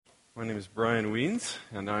My name is Brian Wiens,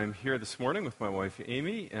 and I'm here this morning with my wife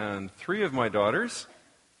Amy and three of my daughters.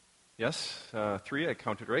 Yes, three, I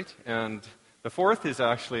counted right. And the fourth is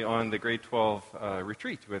actually on the grade 12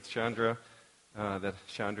 retreat with Chandra, that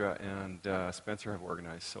Chandra and Spencer have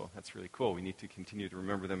organized. So that's really cool. We need to continue to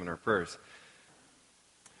remember them in our prayers.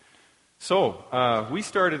 So we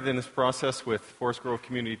started in this process with Forest Grove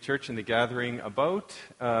Community Church in the gathering about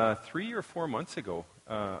 3 or 4 months ago.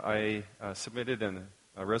 I submitted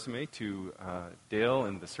a resume to Dale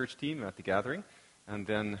and the search team at the gathering, and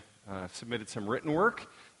then submitted some written work,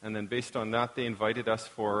 and then based on that they invited us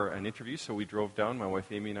for an interview. So we drove down, my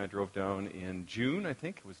wife Amy and I drove down in June, I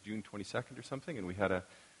think it was June 22nd or something, and we had an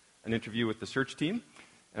interview with the search team.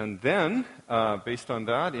 And then based on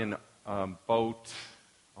that, in about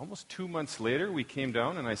almost 2 months later, we came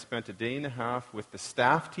down and I spent a day and a half with the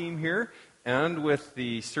staff team here and with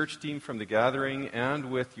the search team from the gathering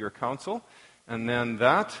and with your council. And then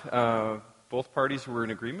both parties were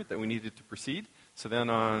in agreement that we needed to proceed. So then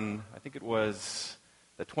on, I think it was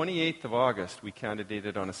the 28th of August, we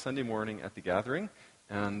candidated on a Sunday morning at the gathering,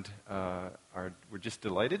 and we're just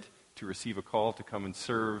delighted to receive a call to come and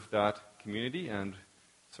serve that community. And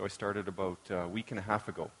so I started about a week and a half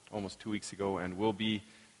ago, almost 2 weeks ago, and we'll be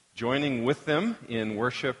joining with them in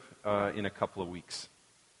worship in a couple of weeks.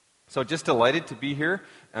 So just delighted to be here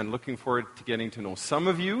and looking forward to getting to know some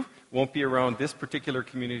of you. Won't be around this particular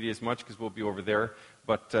community as much because we'll be over there,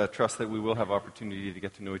 but trust that we will have opportunity to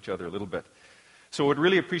get to know each other a little bit. So I would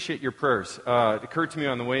really appreciate your prayers. It occurred to me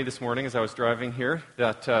on the way this morning as I was driving here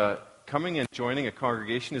that coming and joining a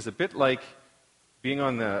congregation is a bit like being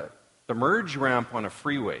on the merge ramp on a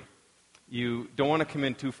freeway. You don't want to come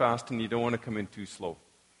in too fast and you don't want to come in too slow.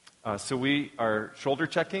 So we are shoulder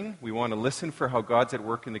checking. We want to listen for how God's at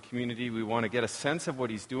work in the community. We want to get a sense of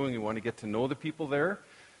what He's doing. We want to get to know the people there.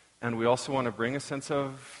 And we also want to bring a sense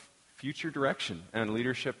of future direction and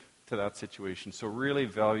leadership to that situation. So really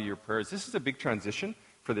value your prayers. This is a big transition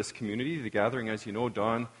for this community. The gathering, as you know,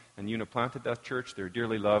 Don and Una planted that church. They're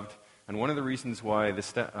dearly loved. And one of the reasons why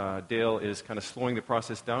Dale is kind of slowing the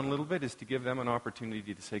process down a little bit is to give them an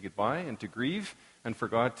opportunity to say goodbye and to grieve, and for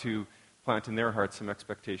God to plant in their hearts some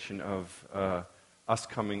expectation of us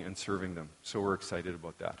coming and serving them. So we're excited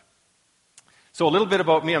about that. So a little bit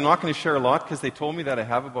about me. I'm not going to share a lot because they told me that I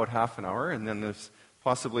have about half an hour, and then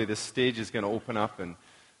possibly this stage is going to open up and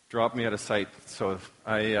drop me out of sight. So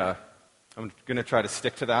I'm going to try to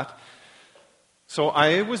stick to that. So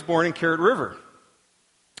I was born in Carrot River.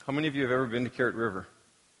 How many of you have ever been to Carrot River?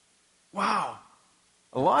 Wow,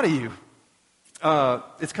 a lot of you.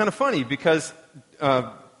 It's kind of funny because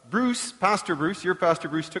Pastor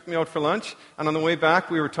Bruce, took me out for lunch, and on the way back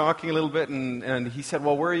we were talking a little bit, and he said,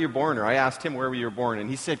 well, where are you born? Or I asked him where you were born, and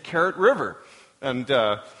he said, Carrot River. And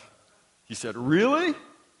he said, really?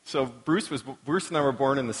 So Bruce and I were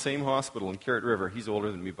born in the same hospital in Carrot River. He's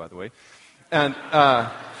older than me, by the way. And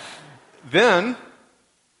then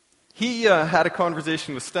he had a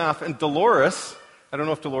conversation with staff, and Dolores, I don't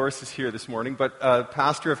know if Dolores is here this morning, but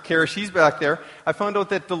pastor of Care, she's back there. I found out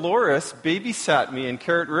that Dolores babysat me in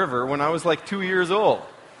Carrot River when I was like 2 years old.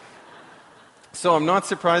 So I'm not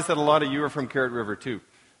surprised that a lot of you are from Carrot River too.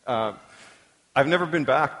 I've never been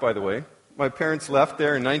back, by the way. My parents left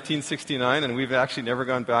there in 1969, and we've actually never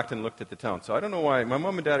gone back and looked at the town. So I don't know why. My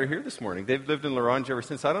mom and dad are here this morning. They've lived in La Ronge ever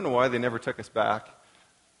since. I don't know why they never took us back.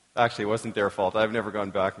 Actually, it wasn't their fault. I've never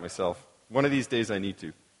gone back myself. One of these days I need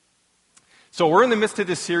to. So we're in the midst of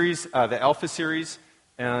this series, the Alpha series,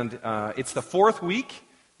 and it's the fourth week.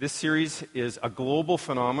 This series is a global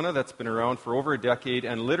phenomena that's been around for over a decade,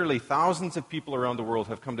 and literally thousands of people around the world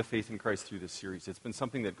have come to faith in Christ through this series. It's been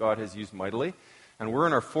something that God has used mightily, and we're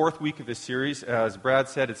in our fourth week of this series. As Brad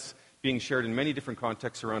said, it's being shared in many different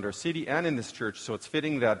contexts around our city and in this church, so it's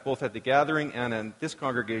fitting that both at the gathering and in this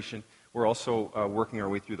congregation, we're also working our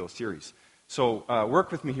way through those series. So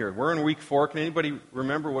work with me here. We're in week 4. Can anybody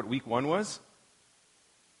remember what week 1 was?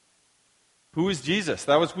 Who is Jesus?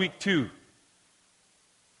 That was week 2.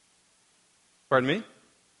 Pardon me?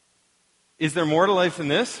 Is there more to life than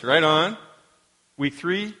this? Right on. Week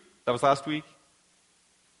 3, that was last week.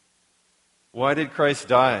 Why did Christ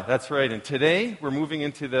die? That's right. And today we're moving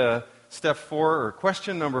into the step 4, or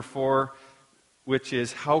question number 4, which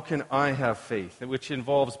is how can I have faith? Which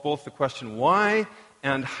involves both the question why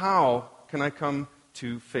and how can I come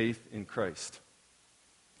to faith in Christ?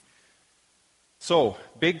 So,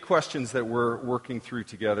 big questions that we're working through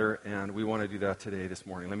together, and we want to do that today, this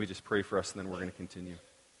morning. Let me just pray for us, and then we're going to continue.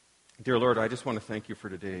 Dear Lord, I just want to thank you for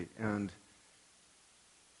today. And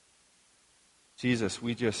Jesus,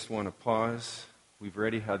 we just want to pause. We've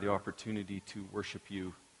already had the opportunity to worship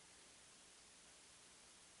you.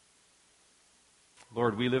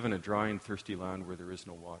 Lord, we live in a dry and thirsty land where there is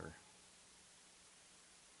no water.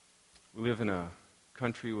 We live in a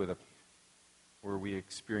country where we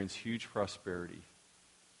experience huge prosperity.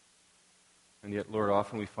 And yet, Lord,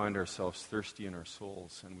 often we find ourselves thirsty in our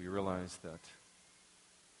souls, and we realize that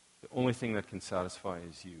the only thing that can satisfy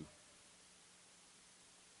is you.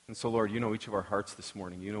 And so, Lord, you know each of our hearts this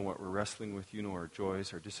morning. You know what we're wrestling with. You know our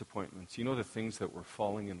joys, our disappointments. You know the things that we're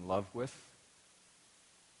falling in love with.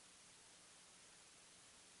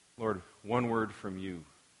 Lord, one word from you,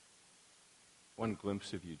 one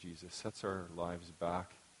glimpse of you, Jesus, sets our lives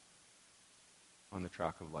back on the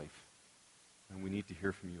track of life. And we need to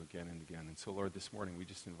hear from you again and again. And so, Lord, this morning we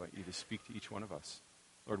just invite you to speak to each one of us.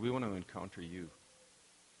 Lord, we want to encounter you.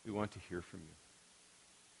 We want to hear from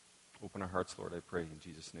you. Open our hearts, Lord, I pray, in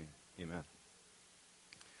Jesus' name. Amen.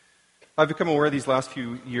 I've become aware these last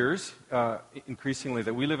few years, increasingly,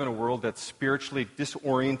 that we live in a world that's spiritually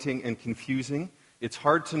disorienting and confusing. It's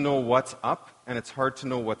hard to know what's up, and it's hard to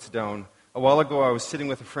know what's down. A while ago, I was sitting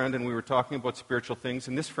with a friend, and we were talking about spiritual things,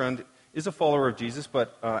 and this friend is a follower of Jesus,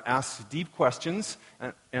 but asks deep questions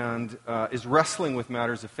and is wrestling with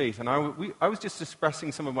matters of faith. And I was just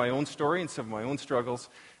expressing some of my own story and some of my own struggles,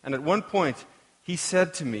 and at one point, he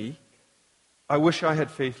said to me, I wish I had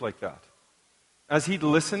faith like that. As he'd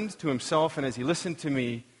listened to himself and as he listened to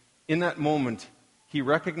me, in that moment, he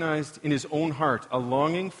recognized in his own heart a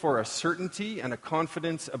longing for a certainty and a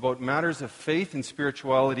confidence about matters of faith and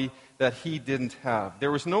spirituality that he didn't have. There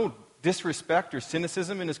was no disrespect or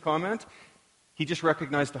cynicism in his comment. He just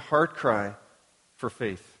recognized a heart cry for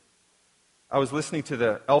faith. I was listening to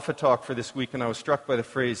the Alpha Talk for this week, and I was struck by the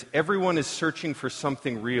phrase, everyone is searching for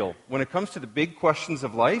something real. When it comes to the big questions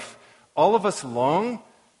of life, all of us long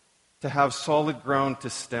to have solid ground to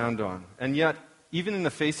stand on. And yet, even in the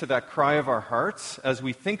face of that cry of our hearts, as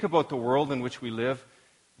we think about the world in which we live,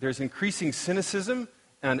 there's increasing cynicism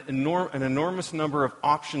and an enormous number of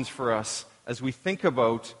options for us as we think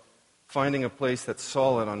about finding a place that's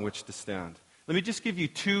solid on which to stand. Let me just give you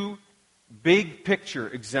two big picture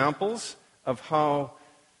examples of how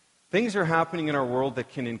things are happening in our world that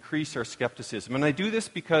can increase our skepticism. And I do this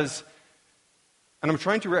because, and I'm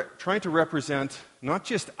trying to represent not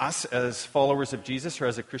just us as followers of Jesus or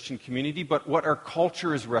as a Christian community, but what our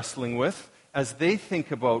culture is wrestling with as they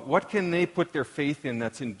think about what can they put their faith in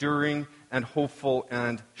that's enduring and hopeful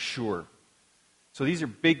and sure. So these are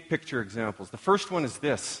big picture examples. The first one is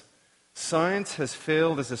this. Science has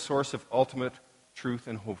failed as a source of ultimate truth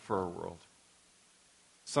and hope for our world.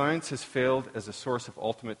 Science has failed as a source of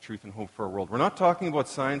ultimate truth and hope for our world. We're not talking about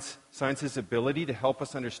science's ability to help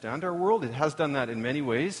us understand our world. It has done that in many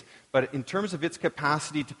ways. But in terms of its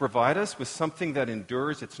capacity to provide us with something that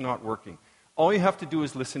endures, it's not working. All you have to do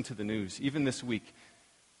is listen to the news, even this week.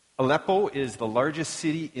 Aleppo is the largest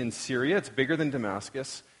city in Syria. It's bigger than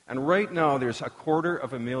Damascus. And right now there's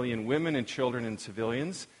 250,000 women and children and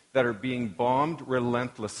civilians that are being bombed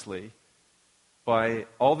relentlessly by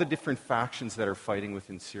all the different factions that are fighting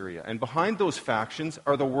within Syria. And behind those factions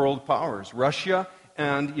are the world powers. Russia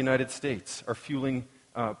and the United States are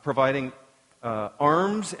providing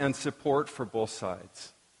arms and support for both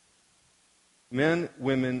sides. Men,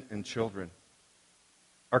 women, and children.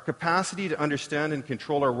 Our capacity to understand and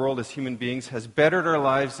control our world as human beings has bettered our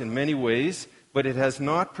lives in many ways, but it has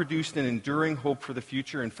not produced an enduring hope for the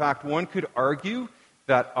future. In fact, one could argue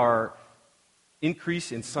that our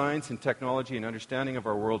increase in science and technology and understanding of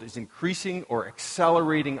our world is increasing or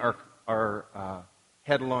accelerating our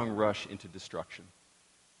headlong rush into destruction.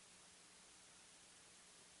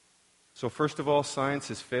 So first of all, science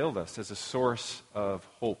has failed us as a source of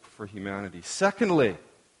hope for humanity. Secondly,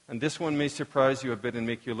 and this one may surprise you a bit and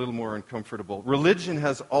make you a little more uncomfortable, religion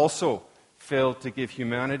has also failed to give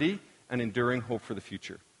humanity an enduring hope for the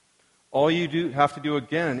future. All you have to do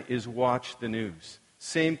again is watch the news.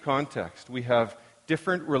 Same context. We have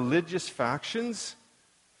different religious factions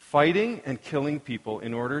fighting and killing people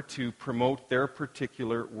in order to promote their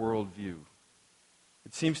particular worldview.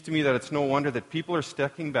 It seems to me that it's no wonder that people are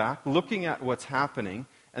stepping back, looking at what's happening,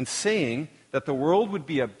 and saying that the world would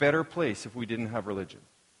be a better place if we didn't have religion.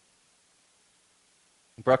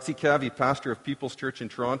 Bruxy Cavey, pastor of People's Church in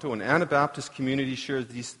Toronto, an Anabaptist community, shares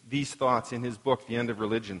these thoughts in his book, The End of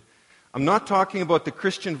Religion. I'm not talking about the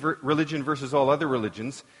Christian religion versus all other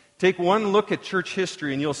religions. Take one look at church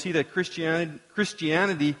history and you'll see that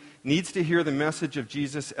Christianity needs to hear the message of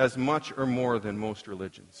Jesus as much or more than most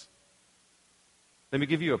religions. Let me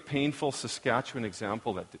give you a painful Saskatchewan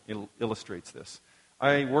example that illustrates this.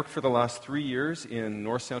 I worked for the last 3 years in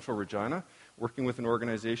north central Regina, working with an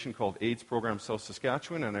organization called AIDS Program South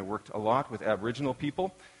Saskatchewan, and I worked a lot with Aboriginal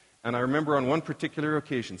people. And I remember on one particular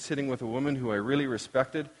occasion sitting with a woman who I really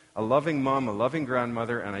respected, a loving mom, a loving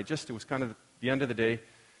grandmother, and it was kind of the end of the day,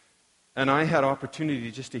 and I had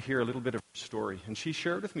opportunity just to hear a little bit of her story. And she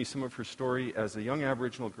shared with me some of her story as a young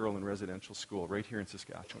Aboriginal girl in residential school right here in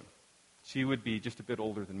Saskatchewan. She would be just a bit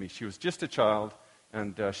older than me. She was just a child,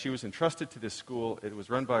 and she was entrusted to this school. It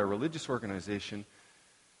was run by a religious organization,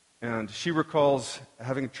 and she recalls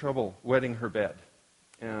having trouble wetting her bed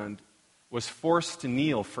and was forced to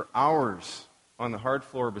kneel for hours on the hard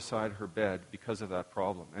floor beside her bed because of that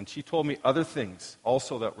problem. And she told me other things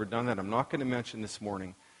also that were done that I'm not going to mention this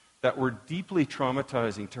morning that were deeply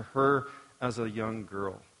traumatizing to her as a young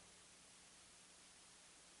girl.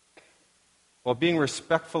 While being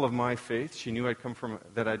respectful of my faith, she knew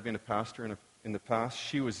that I'd been a pastor in the past.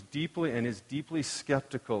 She was deeply and is deeply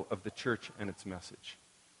skeptical of the church and its message.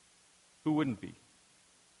 Who wouldn't be?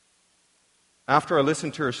 After I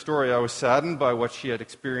listened to her story, I was saddened by what she had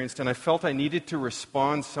experienced, and I felt I needed to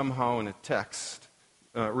respond somehow in a text.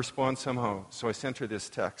 So I sent her this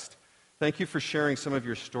text. Thank you for sharing some of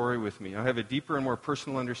your story with me. I have a deeper and more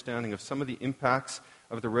personal understanding of some of the impacts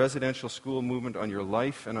of the residential school movement on your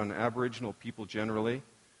life and on Aboriginal people generally.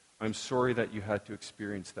 I'm sorry that you had to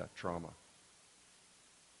experience that trauma.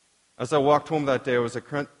 As I walked home that day, I was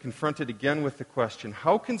confronted again with the question,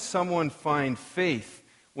 how can someone find faith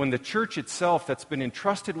when the church itself that's been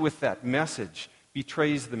entrusted with that message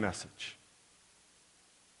betrays the message?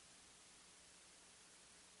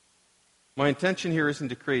 My intention here isn't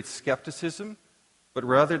to create skepticism, but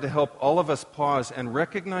rather to help all of us pause and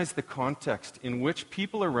recognize the context in which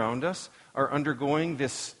people around us are undergoing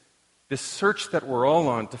this search that we're all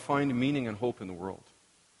on to find meaning and hope in the world.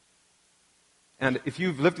 And if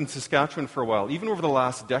you've lived in Saskatchewan for a while, even over the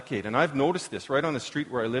last decade, and I've noticed this right on the street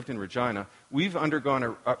where I lived in Regina, we've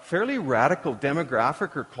undergone a fairly radical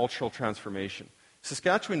demographic or cultural transformation.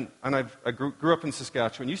 Saskatchewan, and I grew up in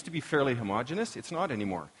Saskatchewan, used to be fairly homogenous. It's not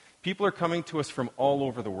anymore. People are coming to us from all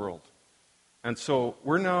over the world. And so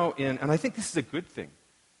we're now and I think this is a good thing.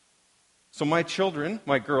 So my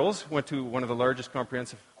girls, went to one of the largest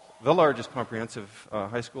comprehensive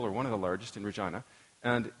high school, or one of the largest in Regina,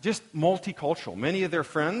 and just multicultural. Many of their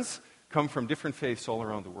friends come from different faiths all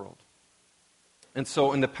around the world. And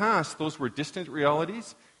so in the past, those were distant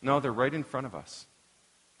realities. Now they're right in front of us.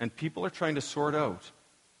 And people are trying to sort out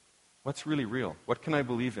what's really real. What can I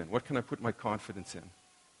believe in? What can I put my confidence in?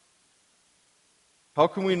 How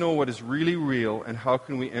can we know what is really real, and how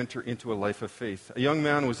can we enter into a life of faith? A young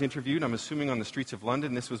man was interviewed, I'm assuming on the streets of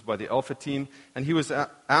London. This was by the Alpha team. And he was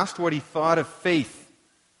asked what he thought of faith.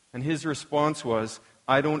 And his response was,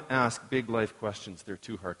 I don't ask big life questions. They're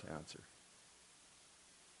too hard to answer.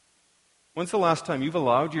 When's the last time you've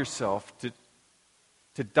allowed yourself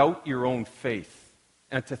to doubt your own faith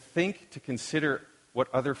and to consider what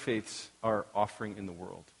other faiths are offering in the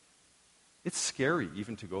world? It's scary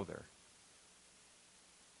even to go there.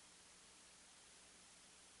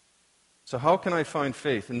 So how can I find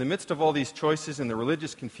faith? In the midst of all these choices and the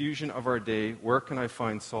religious confusion of our day, where can I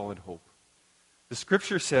find solid hope? The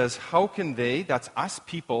scripture says, how can they, that's us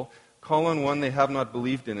people, call on one they have not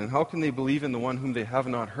believed in? And how can they believe in the one whom they have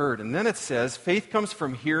not heard? And then it says, faith comes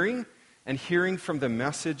from hearing, and hearing from the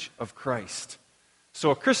message of Christ.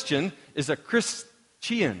 So a Christian is a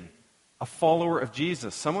Christian, a follower of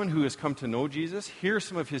Jesus, someone who has come to know Jesus, hear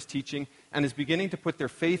some of his teaching, and is beginning to put their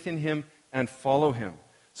faith in him and follow him.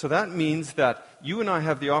 So that means that you and I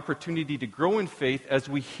have the opportunity to grow in faith as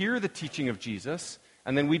we hear the teaching of Jesus,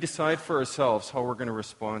 and then we decide for ourselves how we're going to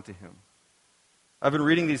respond to him. I've been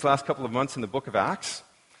reading these last couple of months in the book of Acts,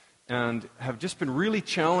 and have just been really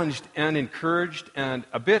challenged and encouraged and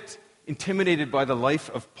a bit intimidated by the life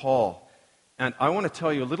of Paul. And I want to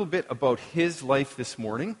tell you a little bit about his life this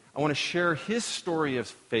morning. I want to share his story of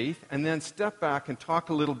faith, and then step back and talk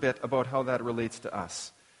a little bit about how that relates to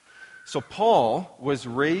us. So Paul was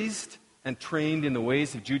raised and trained in the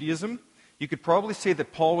ways of Judaism. You could probably say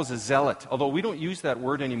that Paul was a zealot, although we don't use that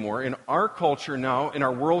word anymore. In our culture now, in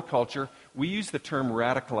our world culture, we use the term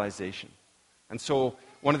radicalization. And so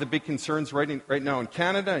one of the big concerns right now in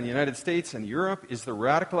Canada and the United States and Europe is the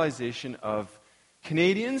radicalization of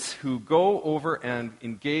Canadians who go over and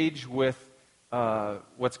engage with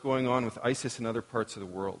what's going on with ISIS in other parts of the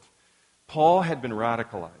world. Paul had been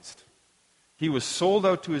radicalized. He was sold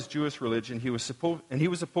out to his Jewish religion, he was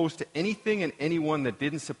opposed to anything and anyone that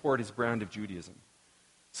didn't support his brand of Judaism.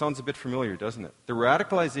 Sounds a bit familiar, doesn't it? The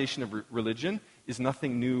radicalization of religion is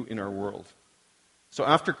nothing new in our world. So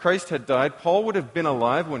after Christ had died, Paul would have been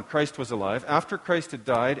alive when Christ was alive. After Christ had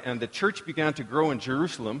died and the church began to grow in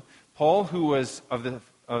Jerusalem, Paul, who was of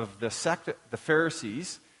the sect, the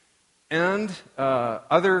Pharisees, and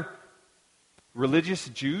other religious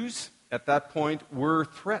Jews at that point were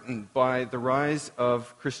threatened by the rise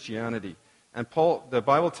of Christianity. And the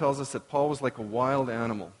Bible tells us that Paul was like a wild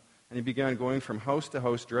animal. And he began going from house to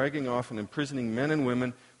house, dragging off and imprisoning men and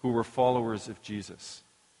women who were followers of Jesus.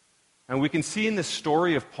 And we can see in this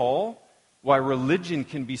story of Paul why religion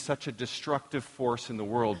can be such a destructive force in the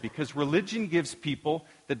world. Because religion gives people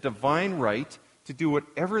the divine right to do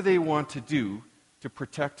whatever they want to do to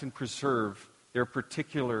protect and preserve their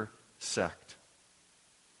particular sect.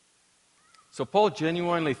 So Paul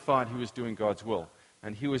genuinely thought he was doing God's will,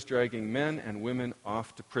 and he was dragging men and women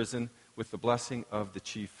off to prison with the blessing of the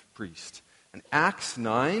chief priest. And Acts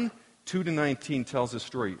 9, 2-19 tells a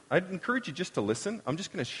story. I'd encourage you just to listen. I'm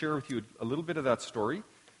just going to share with you a little bit of that story,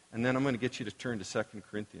 and then I'm going to get you to turn to 2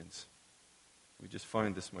 Corinthians. Let me just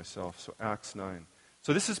find this myself. So Acts 9.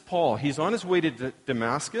 So this is Paul. He's on his way to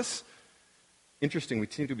Damascus. Interesting, we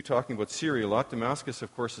seem to be talking about Syria a lot. Damascus,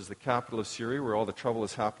 of course, is the capital of Syria, where all the trouble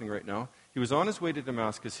is happening right now. He was on his way to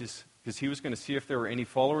Damascus because he was going to see if there were any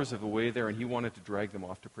followers of the way there, and he wanted to drag them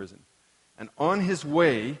off to prison. And on his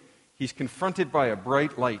way, he's confronted by a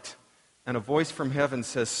bright light, and a voice from heaven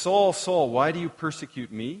says, "Saul, Saul, why do you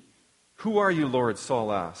persecute me? Who are you, Lord?"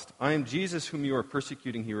 Saul asked. "I am Jesus whom you are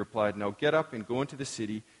persecuting," he replied. "Now get up and go into the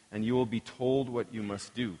city, and you will be told what you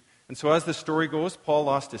must do." And so as the story goes, Paul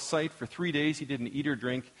lost his sight. For 3 days he didn't eat or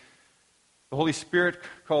drink. The Holy Spirit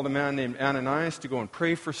called a man named Ananias to go and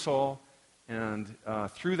pray for Saul. And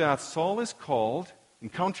through that, Saul is called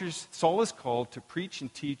to preach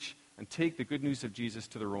and teach and take the good news of Jesus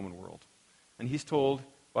to the Roman world. And he's told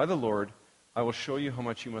by the Lord, "I will show you how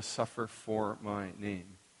much you must suffer for my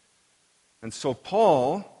name." And so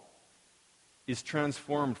Paul is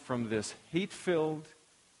transformed from this hate-filled,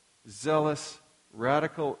 zealous,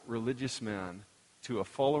 radical religious man to a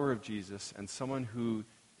follower of Jesus and someone who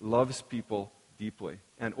loves people deeply.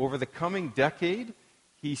 And over the coming decade,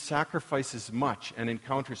 he sacrifices much and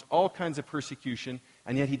encounters all kinds of persecution,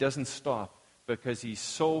 and yet he doesn't stop because he's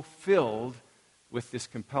so filled with this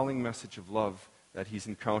compelling message of love that he's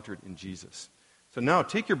encountered in Jesus. So now,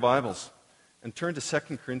 take your Bibles and turn to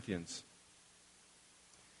 2 Corinthians.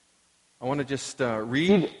 I want to just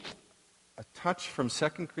read a touch from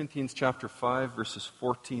 2 Corinthians chapter 5, verses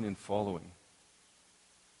 14 and following.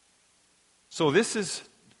 So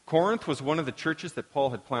Corinth was one of the churches that Paul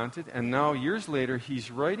had planted, and now years later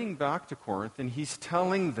he's writing back to Corinth and he's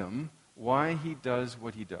telling them why he does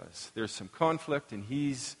what he does. There's some conflict, and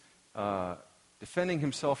he's defending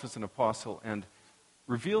himself as an apostle and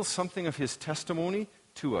reveals something of his testimony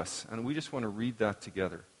to us, and we just want to read that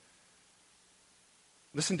together.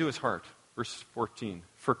 Listen to his heart. Verse 14.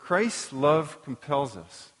 "For Christ's love compels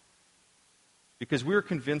us, because we are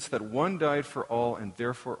convinced that one died for all, and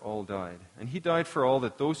therefore all died. And he died for all,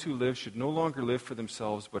 that those who live should no longer live for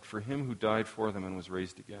themselves, but for him who died for them and was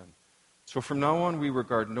raised again. So from now on we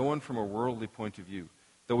regard no one from a worldly point of view.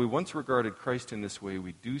 Though we once regarded Christ in this way,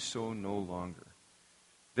 we do so no longer.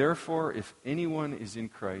 Therefore, if anyone is in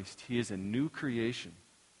Christ, he is a new creation.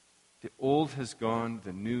 The old has gone,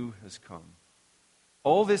 the new has come.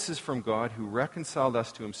 All this is from God, who reconciled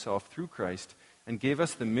us to himself through Christ and gave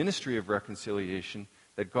us the ministry of reconciliation,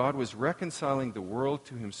 that God was reconciling the world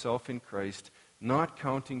to himself in Christ, not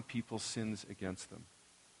counting people's sins against them.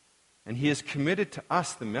 And he has committed to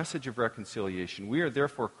us the message of reconciliation. We are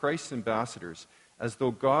therefore Christ's ambassadors, as though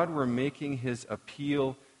God were making his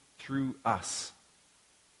appeal through us.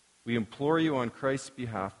 We implore you on Christ's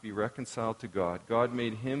behalf, be reconciled to God. God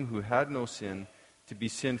made him who had no sin to be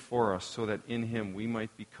sin for us, so that in him we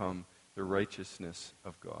might become the righteousness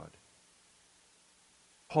of God."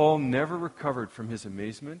 Paul never recovered from his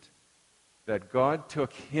amazement that God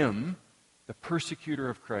took him, the persecutor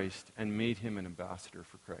of Christ, and made him an ambassador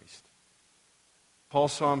for Christ. Paul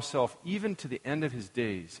saw himself, even to the end of his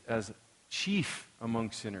days, as chief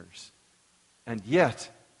among sinners. And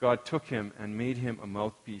yet, God took him and made him a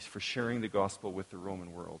mouthpiece for sharing the gospel with the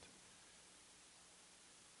Roman world.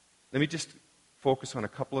 Let me just focus on a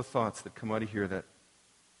couple of thoughts that come out of here that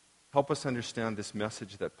help us understand this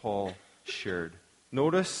message that Paul shared.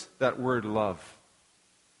 Notice that word love,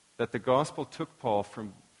 that the gospel took Paul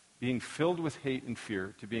from being filled with hate and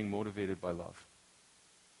fear to being motivated by love.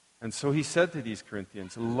 And so he said to these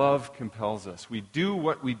Corinthians, love compels us. We do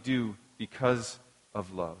what we do because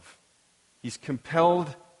of love. He's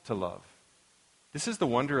compelled to love. This is the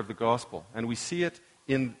wonder of the gospel, and we see it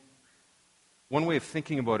in one way of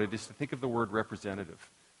thinking about it is to think of the word representative.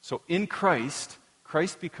 So in Christ,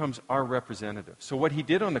 Christ becomes our representative. So what he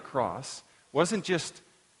did on the cross wasn't just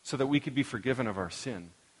so that we could be forgiven of our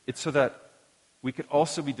sin. It's so that we could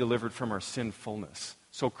also be delivered from our sinfulness.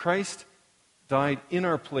 So Christ died in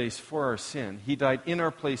our place for our sin. He died in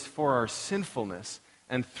our place for our sinfulness.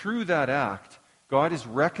 And through that act, God is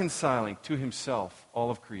reconciling to himself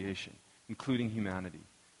all of creation, including humanity.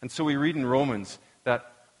 And so we read in Romans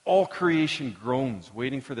that all creation groans,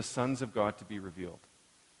 waiting for the sons of God to be revealed.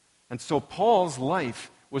 And so Paul's life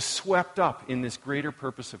was swept up in this greater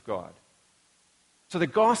purpose of God. So the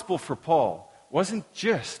gospel for Paul wasn't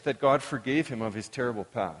just that God forgave him of his terrible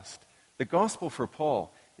past. The gospel for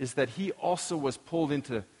Paul is that he also was pulled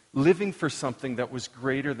into living for something that was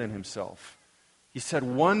greater than himself. He said,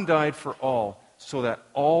 one died for all, so that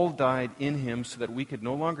all died in him, so that we could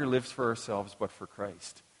no longer live for ourselves, but for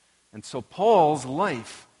Christ. And so Paul's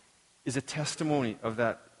life is a testimony of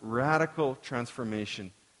that radical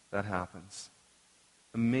transformation that happens.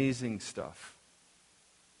 Amazing stuff.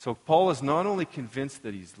 So Paul is not only convinced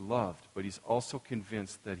that he's loved, but he's also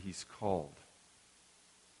convinced that he's called.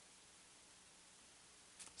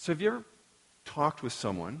 So have you ever talked with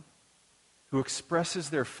someone who expresses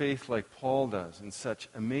their faith like Paul does in such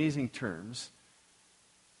amazing terms,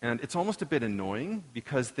 and it's almost a bit annoying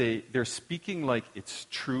because they're speaking like it's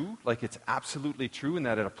true, like it's absolutely true and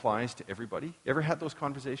that it applies to everybody? You ever had those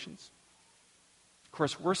conversations? Of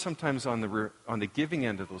course, we're sometimes on the giving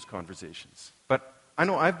end of those conversations. But I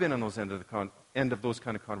know I've been on those end of those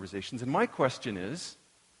kind of conversations, and my question is,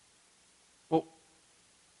 well,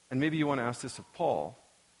 and maybe you want to ask this of Paul.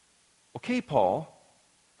 Okay, Paul,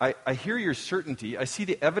 I hear your certainty. I see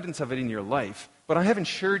the evidence of it in your life, but I haven't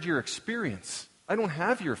shared your experience. I don't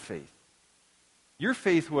have your faith. Your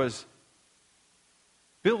faith was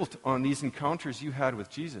built on these encounters you had with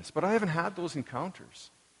Jesus, but I haven't had those encounters.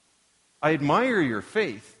 I admire your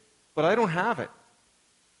faith, but I don't have it.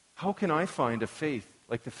 How can I find a faith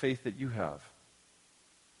like the faith that you have?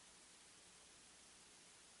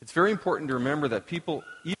 It's very important to remember that people,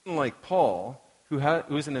 even like Paul, who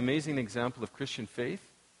is an amazing example of Christian faith,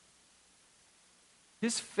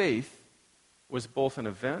 his faith was both an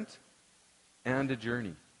event and a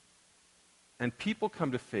journey. And people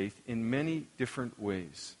come to faith in many different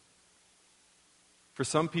ways. For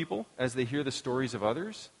some people, as they hear the stories of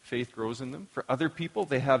others, faith grows in them. For other people,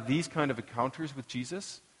 they have these kind of encounters with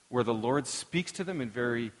Jesus where the Lord speaks to them in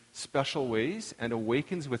very special ways and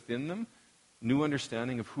awakens within them new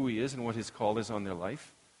understanding of who he is and what his call is on their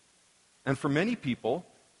life. And for many people,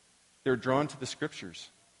 they're drawn to the Scriptures,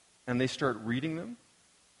 and they start reading them,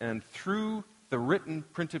 and through the written,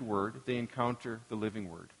 printed Word, they encounter the living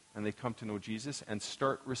Word, and they come to know Jesus and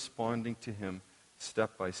start responding to him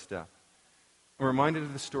step by step. I'm reminded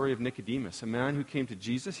of the story of Nicodemus, a man who came to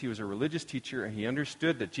Jesus. He was a religious teacher, and he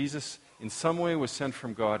understood that Jesus in some way was sent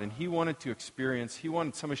from God, and he wanted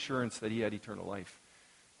some assurance that he had eternal life.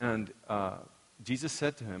 And Jesus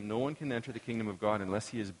said to him, no one can enter the kingdom of God unless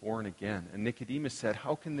he is born again. And Nicodemus said,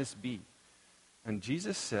 how can this be? And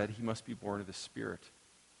Jesus said he must be born of the Spirit.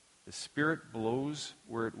 The Spirit blows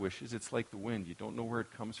where it wishes. It's like the wind. You don't know where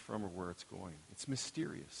it comes from or where it's going. It's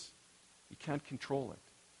mysterious. You can't control it.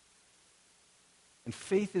 And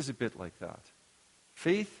faith is a bit like that.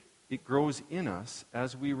 Faith, it grows in us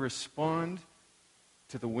as we respond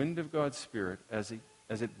to the wind of God's Spirit as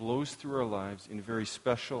it blows through our lives in very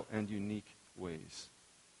special and unique ways.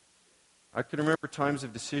 I can remember times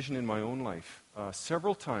of decision in my own life,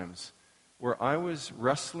 several times, where I was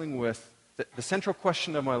wrestling with, the central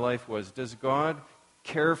question of my life was, does God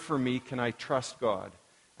care for me? Can I trust God?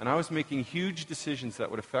 And I was making huge decisions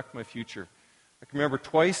that would affect my future. I can remember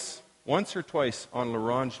once or twice on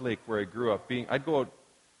L'Orange Lake where I grew up, I'd go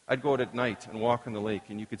out at night and walk on the lake,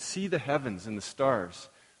 and you could see the heavens and the stars.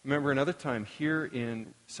 I remember another time here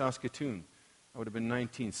in Saskatoon, I would have been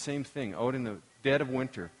 19, same thing, out in the dead of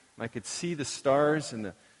winter, and I could see the stars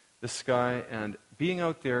and the sky, and being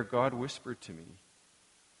out there, God whispered to me.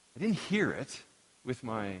 I didn't hear it with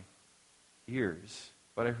my ears,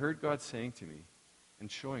 but I heard God saying to me and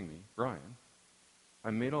showing me, Brian,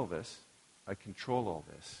 I made all this, I control all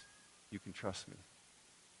this, you can trust me.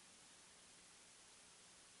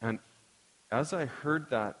 And as I heard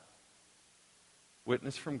that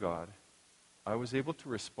witness from God, I was able to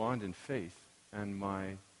respond in faith, and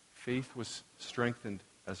my faith was strengthened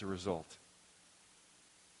as a result.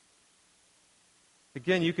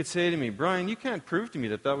 Again, you could say to me, Brian, you can't prove to me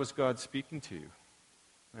that was God speaking to you.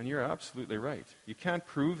 And you're absolutely right. You can't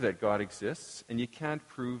prove that God exists, and you can't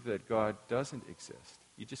prove that God doesn't exist.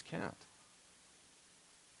 You just can't.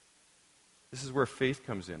 This is where faith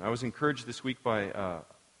comes in. I was encouraged this week by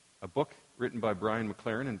a book written by Brian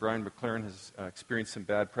McLaren, and Brian McLaren has experienced some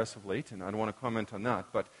bad press of late, and I don't want to comment on that,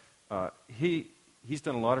 but he's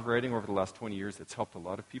done a lot of writing over the last 20 years that's helped a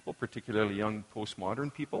lot of people, particularly young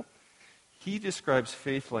postmodern people. he describes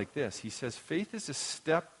faith like this. He says, faith is a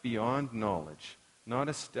step beyond knowledge, not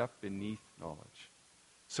a step beneath knowledge.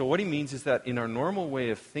 So what he means is that in our normal way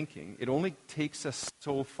of thinking, it only takes us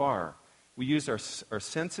so far. We use our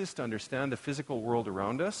senses to understand the physical world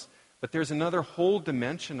around us, but there's another whole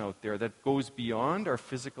dimension out there that goes beyond our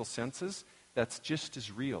physical senses that's just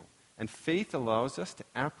as real. And faith allows us to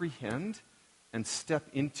apprehend and step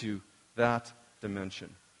into that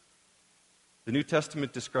dimension. The New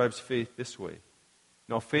Testament describes faith this way.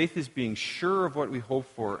 Now, faith is being sure of what we hope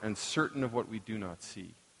for and certain of what we do not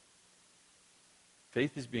see.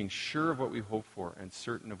 Faith is being sure of what we hope for and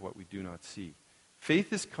certain of what we do not see.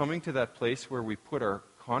 Faith is coming to that place where we put our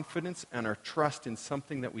confidence and our trust in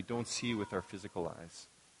something that we don't see with our physical eyes.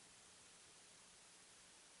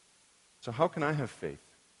 So how can I have faith?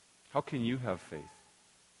 How can you have faith?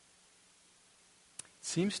 It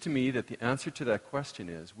seems to me that the answer to that question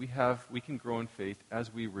is we can grow in faith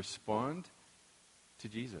as we respond to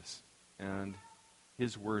Jesus and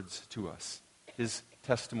his words to us, his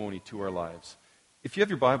testimony to our lives. If you have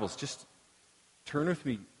your Bibles, just turn with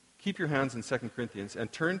me, keep your hands in 2 Corinthians,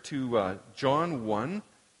 and turn to John 1,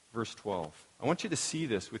 verse 12. I want you to see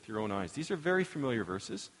this with your own eyes. These are very familiar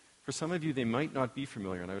verses. For some of you, they might not be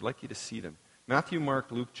familiar, and I would like you to see them. Matthew,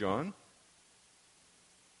 Mark, Luke, John.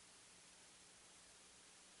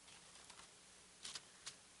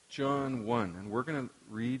 John 1, and we're going to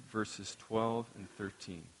read verses 12 and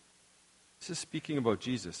 13. This is speaking about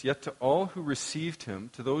Jesus. Yet to all who received him,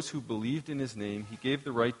 to those who believed in his name, he gave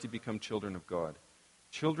the right to become children of God.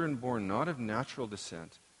 Children born not of natural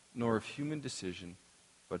descent, nor of human decision,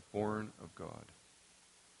 but born of God.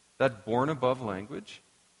 That born above language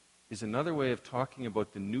is another way of talking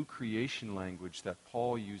about the new creation language that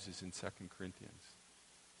Paul uses in 2 Corinthians.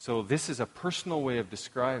 So this is a personal way of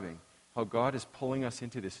describing how God is pulling us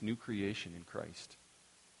into this new creation in Christ.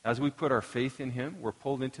 As we put our faith in him, we're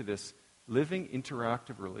pulled into this living,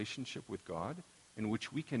 interactive relationship with God in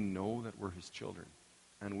which we can know that we're his children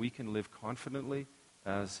and we can live confidently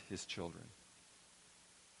as his children.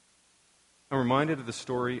 I'm reminded of the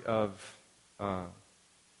story of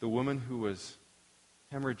the woman who was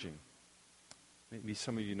hemorrhaging. Maybe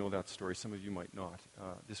some of you know that story, some of you might not.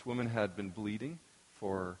 This woman had been bleeding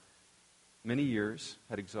for many years,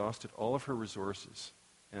 had exhausted all of her resources,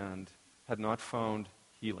 and had not found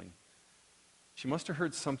healing. She must have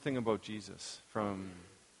heard something about Jesus from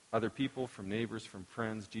other people, from neighbors, from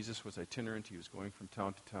friends. Jesus was itinerant. He was going from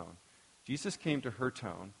town to town. Jesus came to her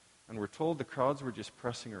town, and we're told the crowds were just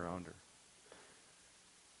pressing around her.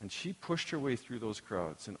 And she pushed her way through those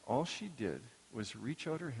crowds, and all she did was reach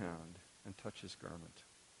out her hand and touch his garment.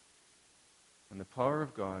 And the power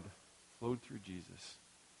of God flowed through Jesus,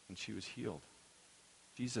 and she was healed.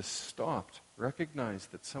 Jesus stopped,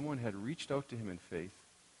 recognized that someone had reached out to him in faith,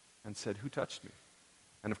 and said, "Who touched me?"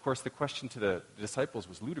 And of course, the question to the disciples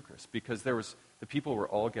was ludicrous because the people were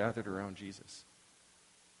all gathered around Jesus.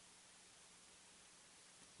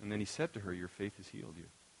 And then he said to her, "Your faith has healed you."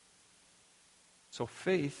 So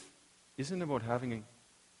faith isn't about having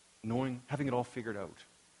it all figured out.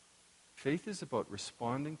 Faith is about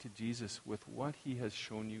responding to Jesus with what he has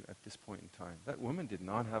shown you at this point in time. That woman did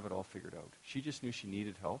not have it all figured out. She just knew she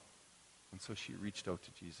needed help, and so she reached out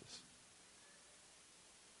to Jesus.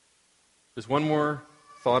 There's one more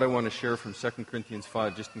thought I want to share from 2 Corinthians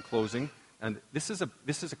 5, just in closing. And this is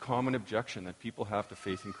a common objection that people have to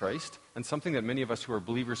faith in Christ, and something that many of us who are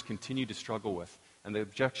believers continue to struggle with. And the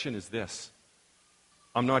objection is this: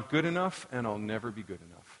 I'm not good enough, and I'll never be good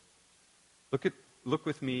enough. Look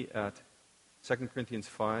with me at 2 Corinthians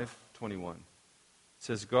 5:21. It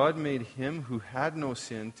says, God made him who had no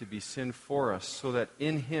sin to be sin for us, so that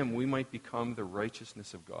in him we might become the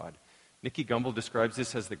righteousness of God. Nicky Gumbel describes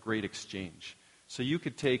this as the great exchange. So you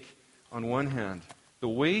could take, on one hand, the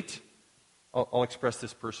weight, I'll express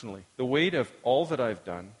this personally, the weight of all that I've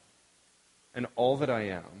done and all that I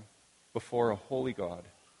am before a holy God.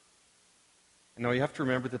 And now you have to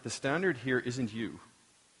remember that the standard here isn't you.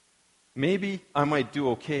 Maybe I might do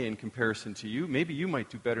okay in comparison to you. Maybe you might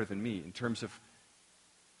do better than me in terms of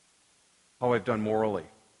how I've done morally.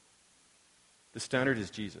 The standard is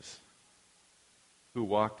Jesus, who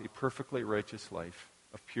walked a perfectly righteous life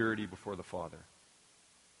of purity before the Father.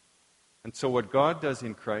 And so what God does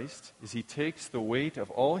in Christ is he takes the weight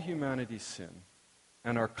of all humanity's sin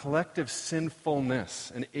and our collective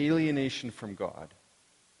sinfulness and alienation from God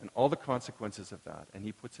and all the consequences of that, and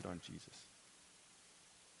he puts it on Jesus,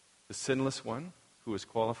 the sinless one who is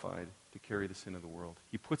qualified to carry the sin of the world.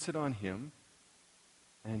 He puts it on him,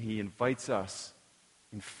 and he invites us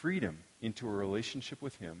in freedom into a relationship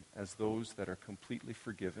with him as those that are completely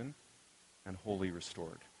forgiven and wholly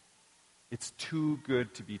restored. It's too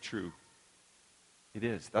good to be true. It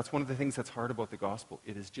is. That's one of the things that's hard about the gospel.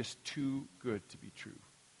 It is just too good to be true.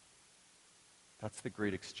 That's the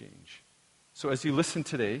great exchange. So as you listen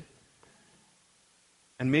today,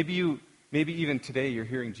 and maybe even today you're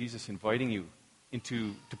hearing Jesus inviting you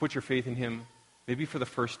to put your faith in him, maybe for the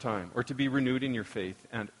first time, or to be renewed in your faith.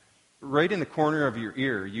 And right in the corner of your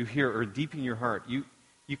ear, you hear, or deep in your heart, you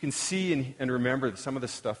can see and remember some of the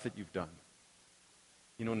stuff that you've done.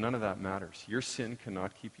 You know, none of that matters. Your sin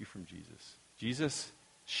cannot keep you from Jesus. Jesus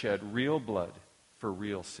shed real blood for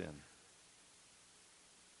real sin.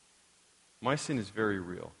 My sin is very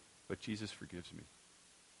real, but Jesus forgives me.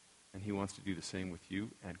 And he wants to do the same with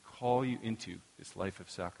you and call you into this life of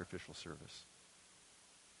sacrificial service.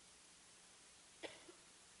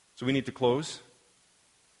 So we need to close.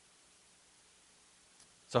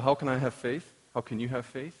 So how can I have faith? How can you have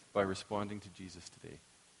faith? By responding to Jesus today.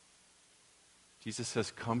 Jesus says,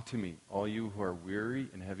 "Come to me, all you who are weary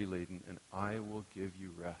and heavy laden, and I will give you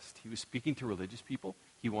rest." He was speaking to religious people.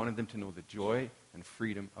 He wanted them to know the joy and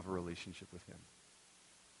freedom of a relationship with him.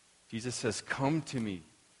 Jesus says, "Come to me,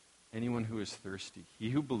 anyone who is thirsty. He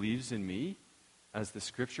who believes in me, as the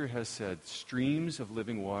scripture has said, streams of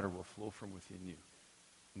living water will flow from within you."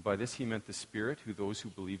 And by this he meant the Spirit, who those who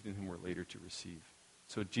believed in him were later to receive.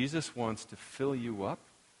 So Jesus wants to fill you up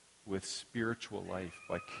with spiritual life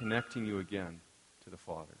by connecting you again to the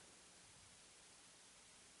Father.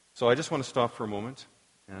 So I just want to stop for a moment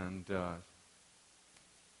and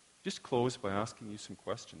just close by asking you some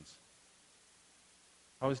questions.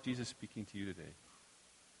 How is Jesus speaking to you today?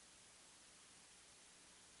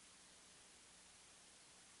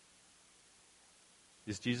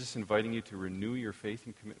 Is Jesus inviting you to renew your faith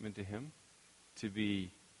and commitment to him? To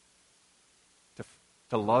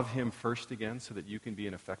love him first again so that you can be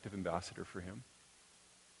an effective ambassador for him?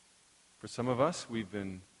 For some of us, we've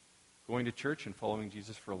been going to church and following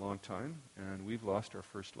Jesus for a long time, and we've lost our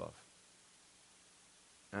first love.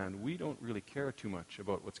 And we don't really care too much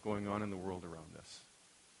about what's going on in the world around us.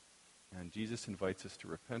 And Jesus invites us to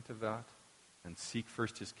repent of that and seek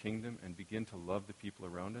first his kingdom and begin to love the people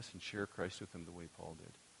around us and share Christ with them the way Paul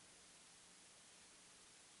did.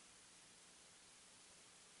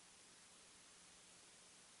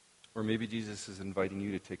 Or maybe Jesus is inviting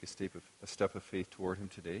you to take a step of faith toward him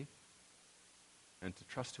today and to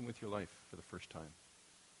trust him with your life for the first time.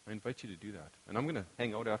 I invite you to do that. And I'm going to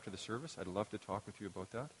hang out after the service. I'd love to talk with you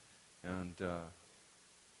about that and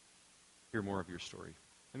hear more of your story.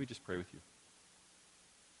 Let me just pray with you.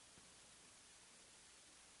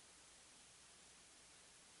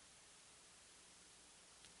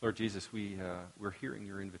 Lord Jesus, we're hearing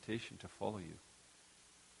your invitation to follow you.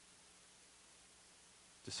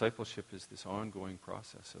 Discipleship is this ongoing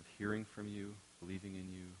process of hearing from you, believing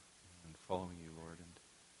in you, and following you, Lord. And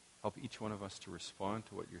help each one of us to respond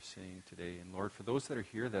to what you're saying today. And Lord, for those that are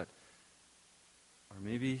here that are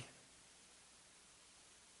maybe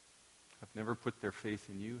have never put their faith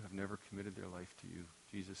in you, have never committed their life to you,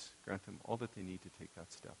 Jesus, grant them all that they need to take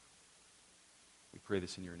that step. We pray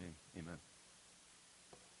this in your name. Amen.